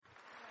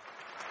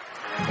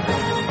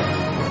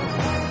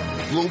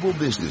Global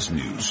business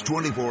news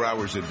 24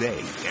 hours a day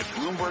at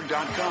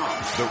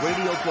Bloomberg.com, the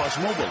Radio Plus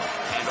mobile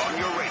app, and on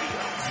your radio.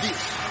 This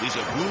is a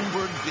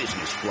Bloomberg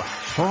Business Flash.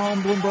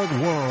 From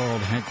Bloomberg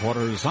World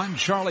Headquarters, I'm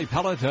Charlie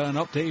Pelletta. An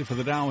update for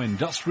the Dow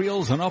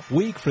Industrials, an up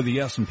week for the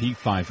S&P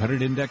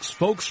 500 index.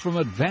 Folks from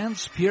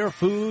Advanced Pierre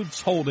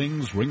Foods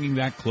Holdings ringing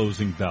that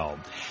closing bell.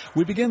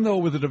 We begin, though,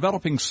 with a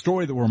developing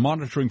story that we're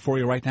monitoring for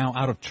you right now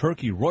out of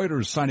Turkey.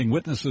 Reuters citing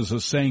witnesses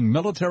as saying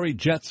military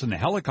jets and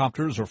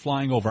helicopters are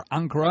flying over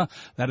Ankara,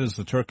 that is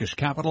the Turkish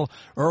capital.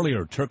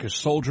 Earlier, Turkish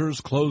soldiers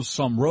closed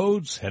some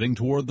roads heading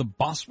toward the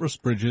Bosphorus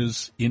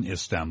bridges in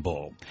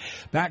Istanbul.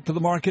 Back to the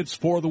markets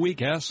for the week.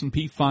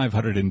 S&P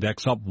 500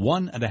 index up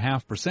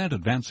 1.5%,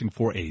 advancing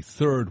for a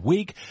third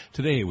week.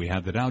 Today we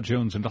had the Dow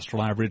Jones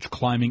Industrial Average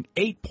climbing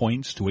 8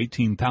 points to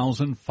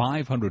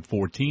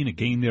 18,514, a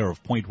gain there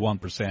of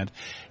 0.1%.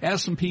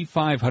 S&P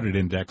 500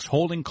 index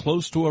holding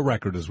close to a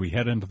record as we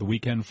head into the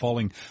weekend,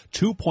 falling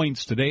 2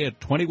 points today at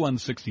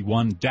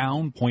 2161,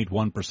 down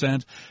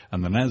 0.1%,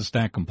 and the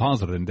Nasdaq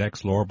Composite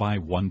Index lower by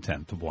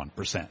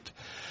 0.1%.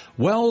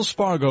 Wells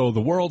Fargo,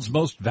 the world's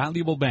most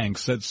valuable bank,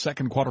 said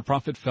second quarter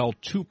profit fell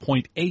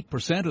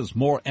 2.8% as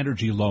more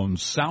energy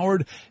loans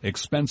soured,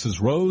 expenses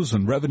rose,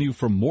 and revenue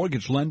from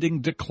mortgage lending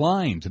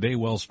declined. Today,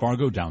 Wells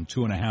Fargo down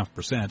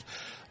 2.5%.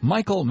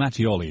 Michael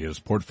Mattioli is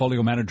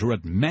portfolio manager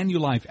at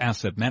Manulife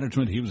Asset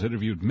Management. He was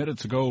interviewed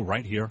minutes ago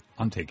right here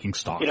on Taking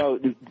Stock. You know,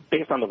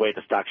 based on the way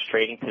the stock's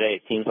trading today,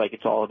 it seems like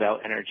it's all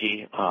about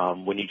energy.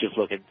 When you just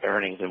look at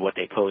earnings and what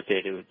they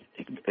posted,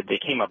 they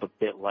came up a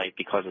bit light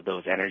because of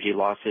those energy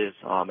losses,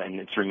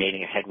 and it's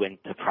remaining a headwind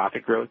to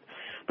profit growth.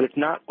 But it's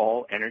not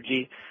all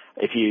energy.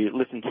 If you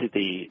listen to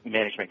the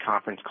management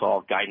conference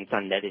call, guidance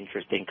on net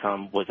interest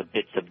income was a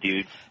bit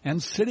subdued. And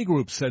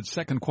Citigroup said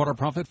second quarter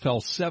profit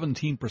fell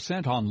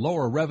 17% on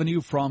lower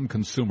revenue from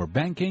consumer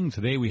banking.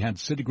 Today we had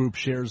Citigroup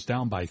shares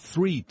down by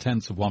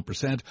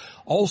 0.3%.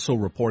 Also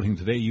reporting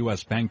today,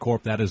 U.S.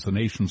 Bancorp, that is the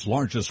nation's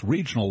largest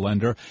regional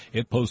lender.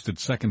 It posted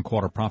second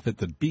quarter profit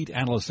that beat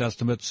analyst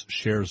estimates,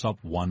 shares up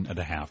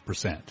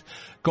 1.5%.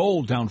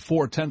 Gold down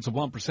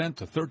 0.4%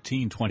 to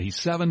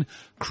 $13.27.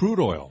 Crude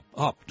oil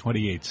up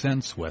 28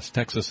 cents. West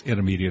Texas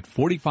Intermediate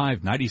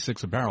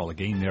 45.96 a barrel, a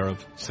gain there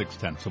of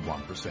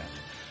 0.6%.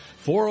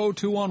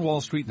 4:02 on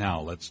Wall Street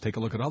now. Let's take a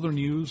look at other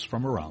news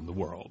from around the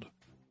world.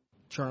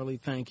 Charlie,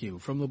 thank you.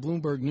 From the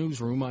Bloomberg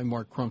Newsroom, I'm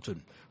Mark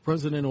Crumpton.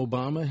 President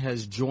Obama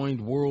has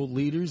joined world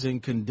leaders in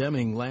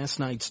condemning last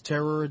night's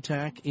terror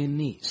attack in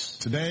Nice.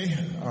 Today,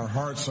 our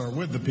hearts are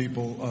with the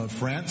people of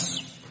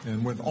France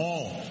and with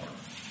all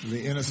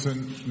the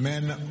innocent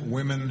men,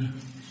 women,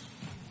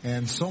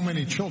 and so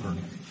many children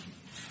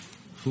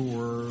who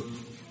were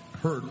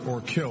hurt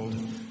or killed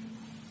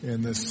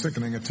in this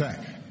sickening attack.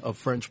 A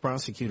French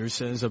prosecutor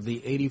says of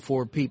the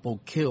 84 people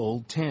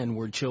killed, 10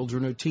 were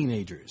children or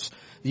teenagers.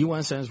 The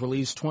U.S. has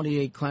released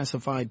 28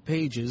 classified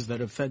pages that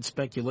have fed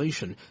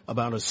speculation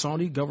about a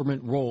Saudi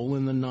government role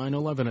in the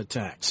 9/11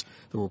 attacks.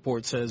 The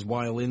report says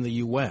while in the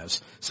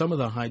U.S., some of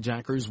the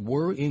hijackers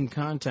were in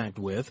contact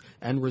with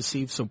and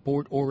received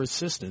support or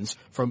assistance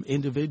from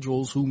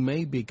individuals who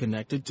may be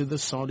connected to the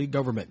Saudi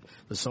government.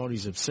 The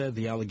Saudis have said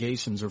the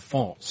allegations are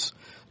false.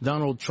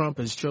 Donald Trump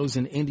has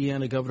chosen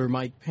Indiana Governor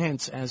Mike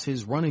Pence as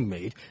his running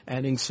mate,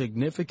 adding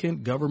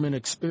significant government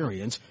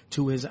experience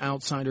to his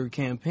outsider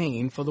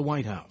campaign for the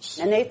White House.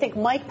 And they think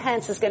Mike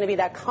Pence is going to be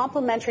that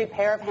complementary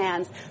pair of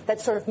hands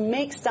that sort of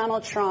makes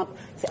Donald Trump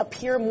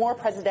appear more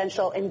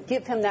presidential and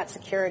give him that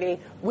security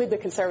with the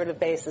conservative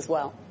base as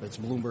well. That's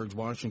Bloomberg's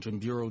Washington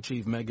Bureau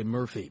Chief Megan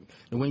Murphy.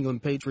 New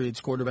England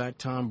Patriots quarterback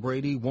Tom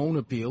Brady won't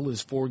appeal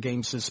his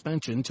 4-game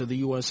suspension to the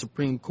U.S.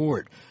 Supreme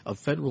Court. A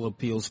federal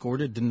appeals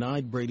court had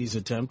denied Brady's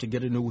attempt to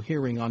get a new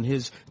hearing on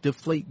his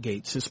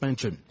Deflategate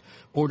suspension.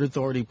 Port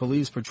Authority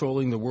police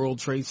patrolling the World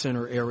Trade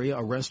Center area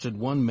arrested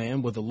one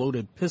man with a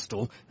loaded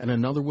pistol and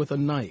another with a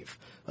knife.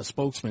 A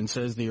spokesman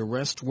says the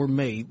arrests were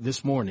made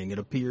this morning. It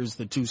appears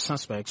the two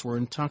suspects were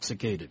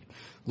intoxicated.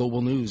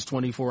 Global news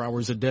 24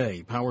 hours a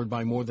day, powered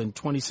by more than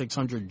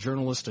 2,600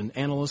 journalists and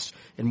analysts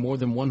in more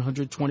than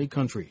 120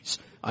 countries.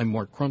 I'm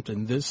Mark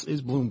Crumpton. This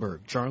is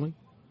Bloomberg. Charlie?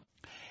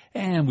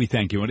 And we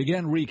thank you. And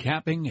again,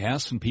 recapping,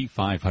 S&P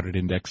 500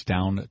 index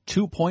down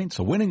 2 points,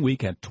 a winning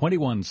week at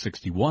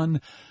 2161,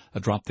 a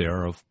drop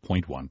there of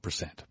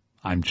 0.1%.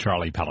 I'm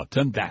Charlie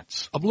Pelleton.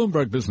 That's a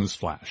Bloomberg Business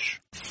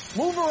Flash.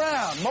 Move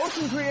around.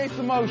 Motion creates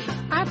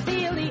emotion. I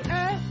feel the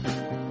earth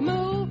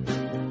move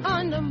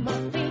under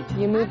my feet.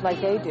 You move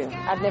like they do.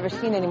 I've never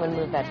seen anyone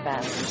move that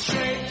fast.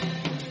 Shake.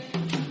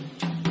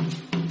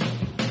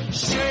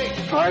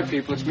 Shake. All right,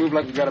 people, let's move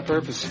like we got a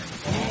purpose.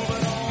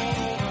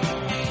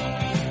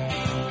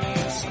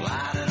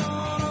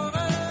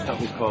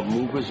 Company's called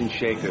Movers and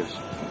Shakers.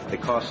 They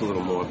cost a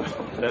little more,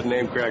 but that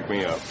name cracked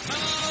me up.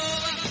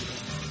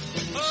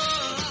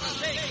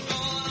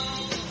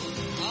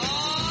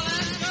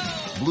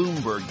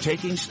 Bloomberg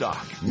Taking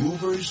Stock,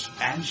 Movers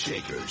and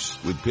Shakers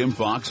with Pimm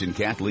Fox and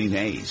Kathleen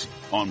Hayes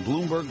on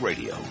Bloomberg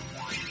Radio.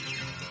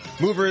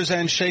 Movers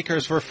and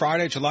shakers for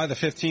Friday, July the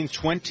 15th,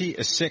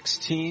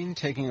 2016.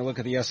 Taking a look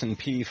at the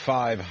S&P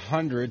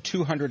 500,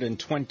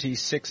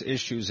 226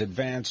 issues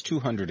advance,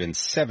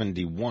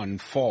 271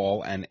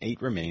 fall, and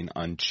 8 remain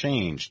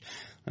unchanged.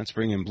 Let's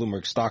bring in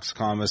Bloomberg stocks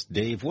economist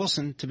Dave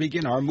Wilson to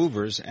begin our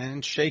movers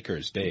and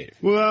shakers. Dave.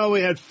 Well, we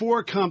had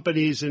 4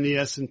 companies in the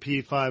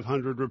S&P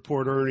 500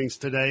 report earnings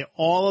today,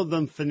 all of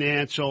them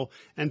financial,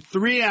 and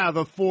 3 out of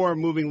the 4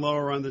 moving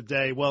lower on the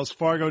day. Wells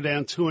Fargo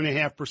down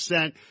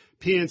 2.5%.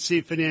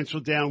 PNC Financial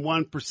down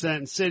 1%,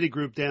 and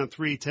Citigroup down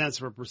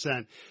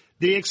 0.3%.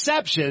 The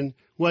exception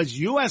was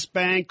U.S.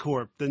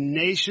 Bancorp, the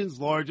nation's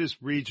largest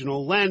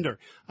regional lender.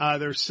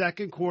 Their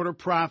second quarter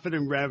profit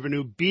and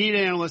revenue beat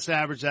analyst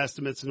average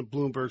estimates in a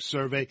Bloomberg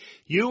survey.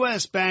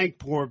 U.S.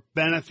 Bancorp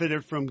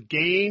benefited from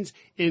gains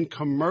in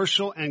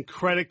commercial and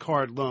credit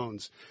card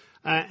loans.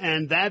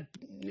 And that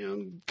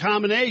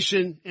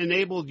combination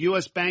enabled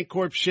U.S.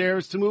 Bancorp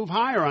shares to move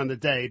higher on the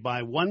day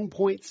by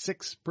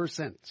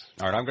 1.6%.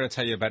 All right, I'm going to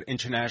tell you about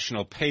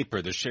International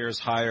Paper. The shares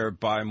higher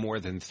by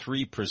more than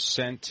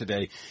 3%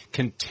 today.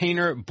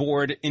 Container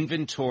board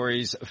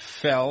inventories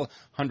fell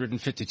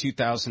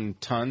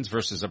 152,000 tons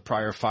versus a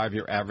prior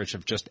 5-year average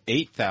of just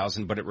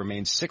 8,000, but it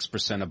remains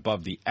 6%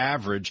 above the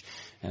average.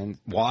 And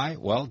why?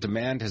 Well,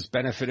 demand has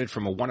benefited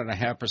from a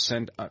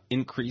 1.5%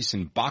 increase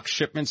in box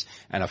shipments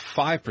and a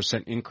 5%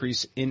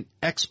 increase in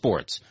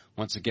exports.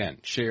 Once again,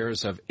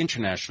 shares of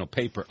International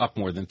Paper up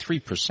more than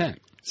 3%.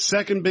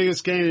 Second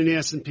biggest gain in the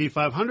S&P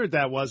 500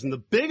 that was, and the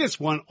biggest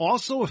one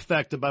also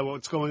affected by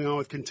what's going on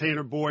with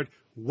container board,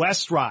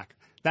 WestRock.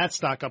 That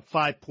stock up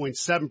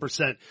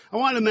 5.7%. I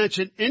want to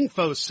mention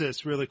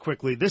Infosys really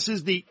quickly. This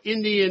is the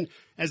Indian,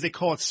 as they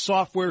call it,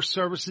 software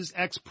services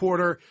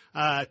exporter,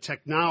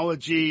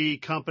 technology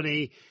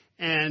company,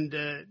 and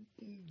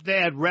they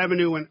had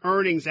revenue and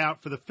earnings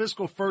out for the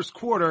fiscal first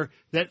quarter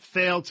that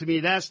failed to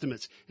meet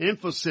estimates.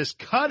 Infosys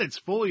cut its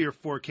full-year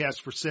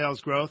forecast for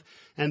sales growth,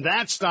 and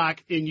that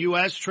stock in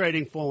U.S.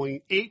 trading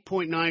falling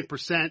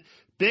 8.9%.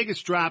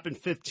 Biggest drop in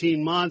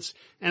 15 months,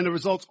 and the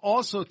results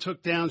also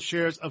took down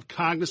shares of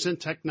Cognizant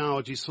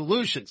Technology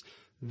Solutions.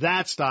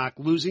 That stock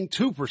losing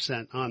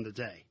 2% on the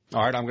day.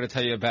 All right, I'm going to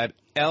tell you about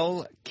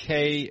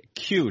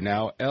LKQ.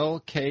 Now,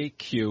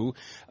 LKQ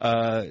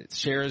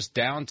shares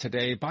down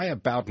today by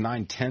about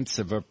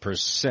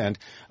 0.9%.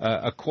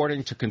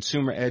 According to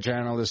Consumer Edge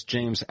analyst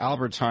James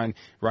Albertine,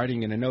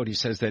 writing in a note, he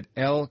says that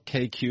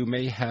LKQ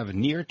may have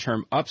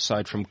near-term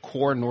upside from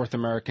core North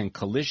American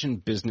collision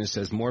business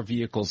as more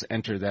vehicles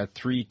enter that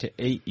 3 to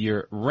 8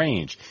 year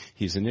range.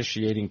 He's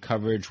initiating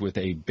coverage with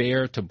a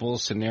bear to bull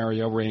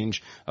scenario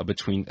range of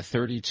between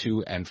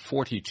 $32 and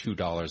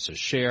 $42 a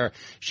share.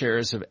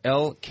 Shares of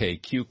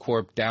LKQ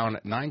Corp down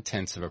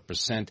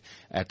 0.9%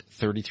 at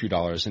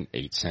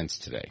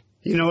 $33.08 today.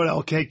 You know what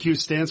LKQ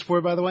stands for,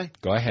 by the way?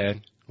 Go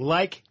ahead.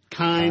 Like,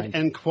 kind,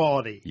 and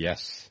quality.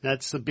 Yes.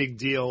 That's the big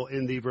deal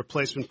in the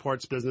replacement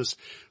parts business.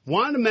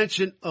 Wanted to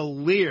mention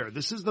Alere.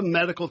 This is the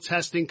medical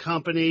testing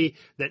company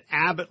that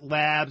Abbott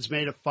Labs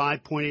made a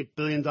 $5.8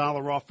 billion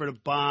offer to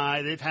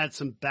buy. They've had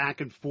some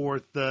back and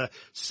forth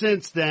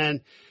since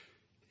then,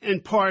 in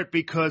part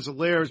because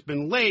Alere has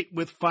been late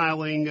with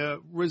filing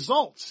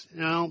results.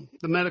 Now,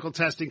 the medical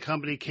testing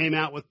company came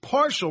out with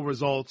partial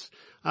results,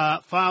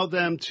 filed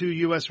them to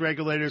U.S.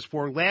 regulators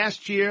for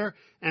last year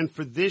and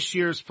for this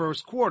year's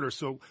first quarter.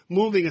 So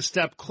moving a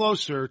step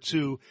closer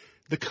to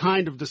the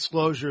kind of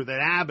disclosure that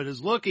Abbott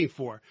is looking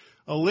for.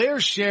 Alere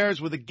shares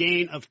with a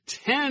gain of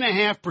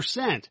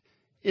 10.5%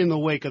 in the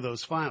wake of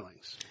those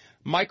filings.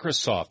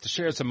 Microsoft. The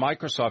shares of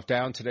Microsoft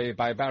down today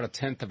by about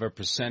 0.1%,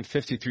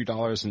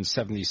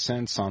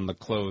 $53.70 on the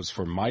close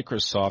for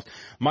Microsoft.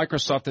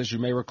 Microsoft, as you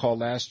may recall,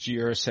 last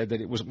year said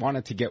that it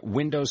wanted to get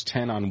Windows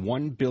 10 on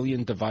 1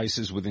 billion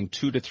devices within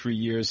 2 to 3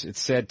 years. It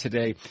said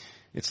today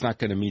it's not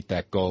going to meet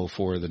that goal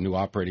for the new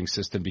operating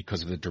system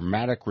because of the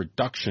dramatic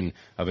reduction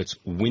of its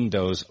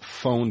Windows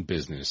Phone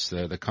business.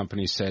 The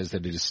company says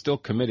that it is still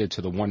committed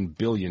to the 1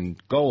 billion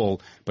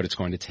goal, but it's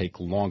going to take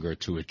longer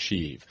to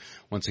achieve.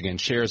 Once again,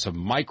 shares of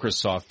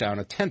Microsoft down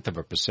 0.1%,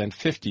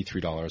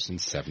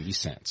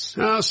 $53.70.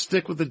 I'll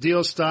stick with the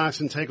deal stocks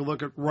and take a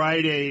look at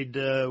Rite Aid.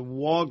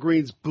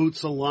 Walgreens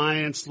Boots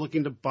Alliance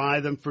looking to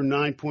buy them for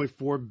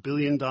 $9.4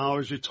 billion.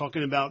 You're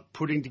talking about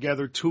putting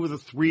together 2 of the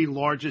 3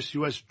 largest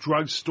U.S.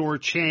 drugstore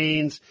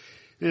chains.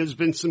 There's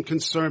been some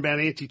concern about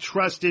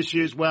antitrust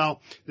issues.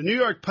 Well, the New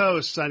York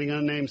Post, citing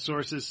unnamed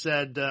sources,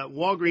 said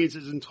Walgreens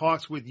is in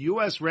talks with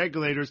U.S.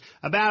 regulators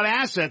about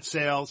asset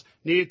sales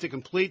needed to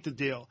complete the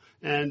deal.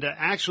 And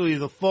actually,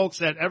 the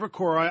folks at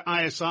Evercore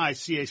ISI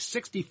see a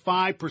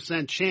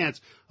 65%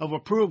 chance of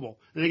approval.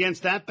 And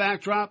against that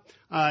backdrop,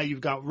 you've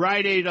got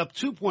Rite Aid up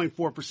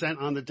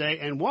 2.4% on the day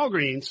and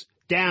Walgreens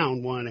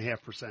down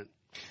 1.5%.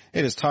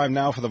 It is time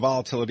now for the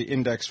Volatility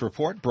Index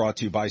Report, brought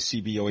to you by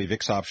CBOE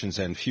VIX Options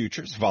and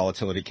Futures.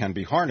 Volatility can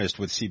be harnessed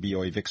with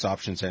CBOE VIX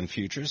Options and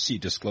Futures. See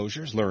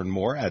disclosures. Learn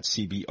more at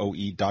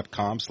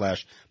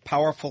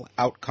cboe.com/powerful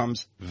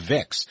outcomes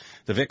VIX.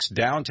 The VIX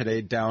down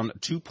today, down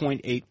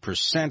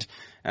 2.8%.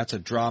 That's a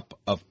drop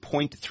of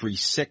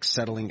 0.36,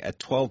 settling at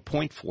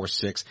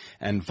 12.46.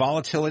 And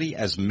volatility,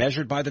 as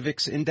measured by the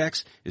VIX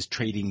index, is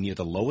trading near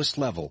the lowest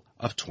level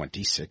of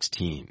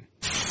 2016.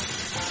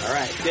 All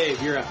right, Dave,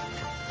 you're up.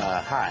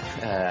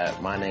 Hi,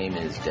 my name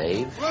is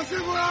Dave.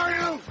 Wilson, where are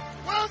you?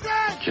 Wilson!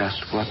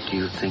 Just what do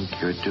you think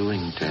you're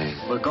doing, Dave?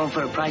 We're going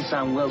for a price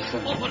on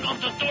Wilson. Open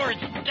up the doors,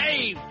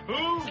 Dave!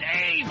 Who? Dave!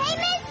 Hey,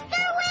 Mr.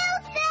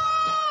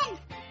 Wilson!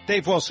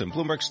 Dave Wilson,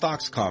 Bloomberg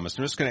stocks columnist.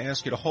 I'm just going to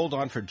ask you to hold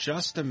on for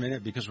just a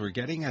minute because we're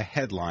getting a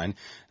headline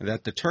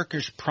that the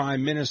Turkish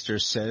Prime Minister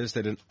says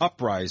that an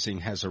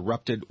uprising has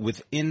erupted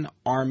within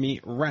army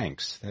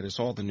ranks. That is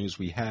all the news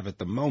we have at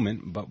the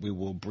moment, but we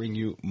will bring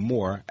you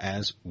more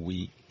as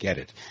we get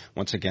it.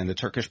 Once again, the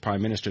Turkish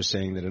Prime Minister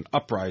saying that an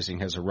uprising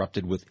has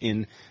erupted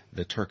within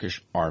the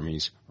Turkish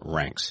army's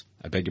ranks.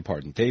 I beg your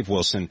pardon. Dave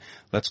Wilson,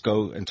 let's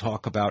go and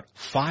talk about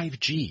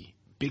 5G.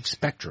 Big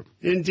spectrum.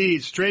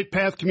 Indeed. Straight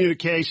Path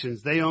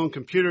Communications. They own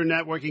computer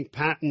networking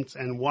patents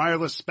and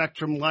wireless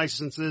spectrum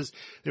licenses.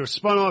 They were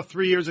spun off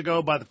 3 years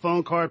ago by the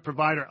phone card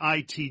provider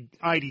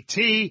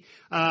IDT.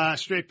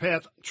 Straight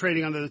Path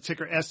trading under the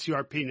ticker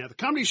STRP. Now, the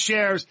company's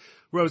shares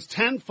rose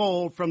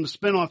tenfold from the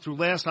spinoff through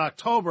last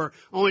October,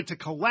 only to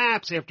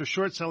collapse after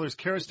short sellers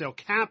Kerrisdale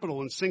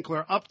Capital and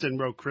Sinclair Upton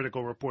wrote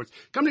critical reports.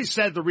 The company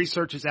said the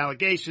researchers'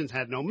 allegations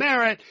had no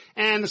merit,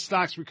 and the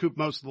stocks recouped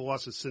most of the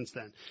losses since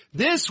then.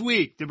 This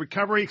week, the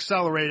recovery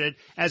accelerated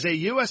as a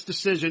U.S.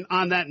 decision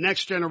on that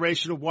next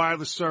generation of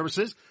wireless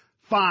services,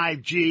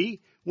 5G,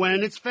 went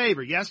in its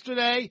favor.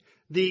 Yesterday,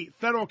 the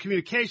Federal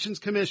Communications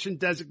Commission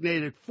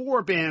designated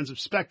 4 bands of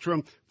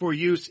spectrum for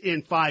use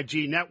in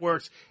 5G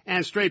networks,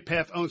 and Straight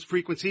Path owns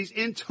frequencies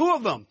in 2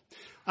 of them.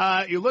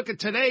 You look at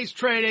today's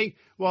trading,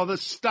 well, the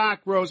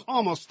stock rose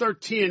almost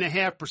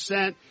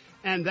 13.5%,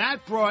 and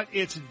that brought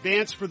its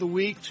advance for the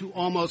week to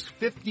almost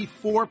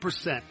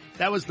 54%.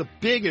 That was the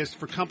biggest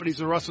for companies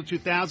in the Russell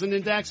 2000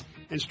 index,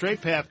 and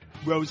Straight Path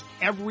rose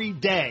every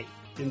day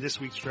in this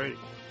week's trading.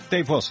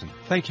 Dave Wilson,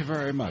 thank you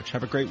very much.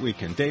 Have a great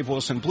weekend. Dave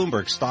Wilson,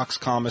 Bloomberg stocks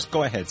columnist.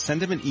 Go ahead.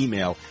 Send him an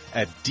email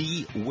at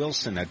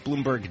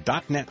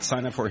dwilson@bloomberg.net.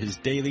 Sign up for his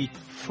daily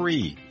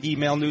free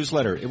email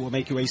newsletter. It will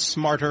make you a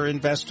smarter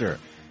investor.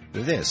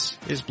 This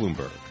is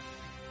Bloomberg.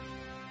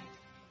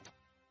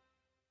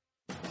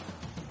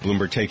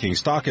 Bloomberg Taking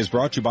Stock is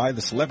brought to you by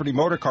the Celebrity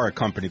Motorcar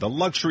Company, the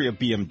luxury of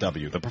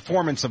BMW, the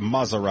performance of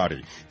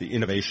Maserati, the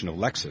innovation of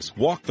Lexus.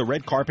 Walk the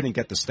red carpet and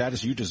get the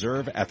status you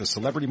deserve at the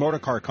Celebrity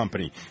Motorcar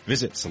Company.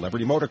 Visit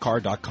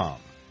celebritymotorcar.com.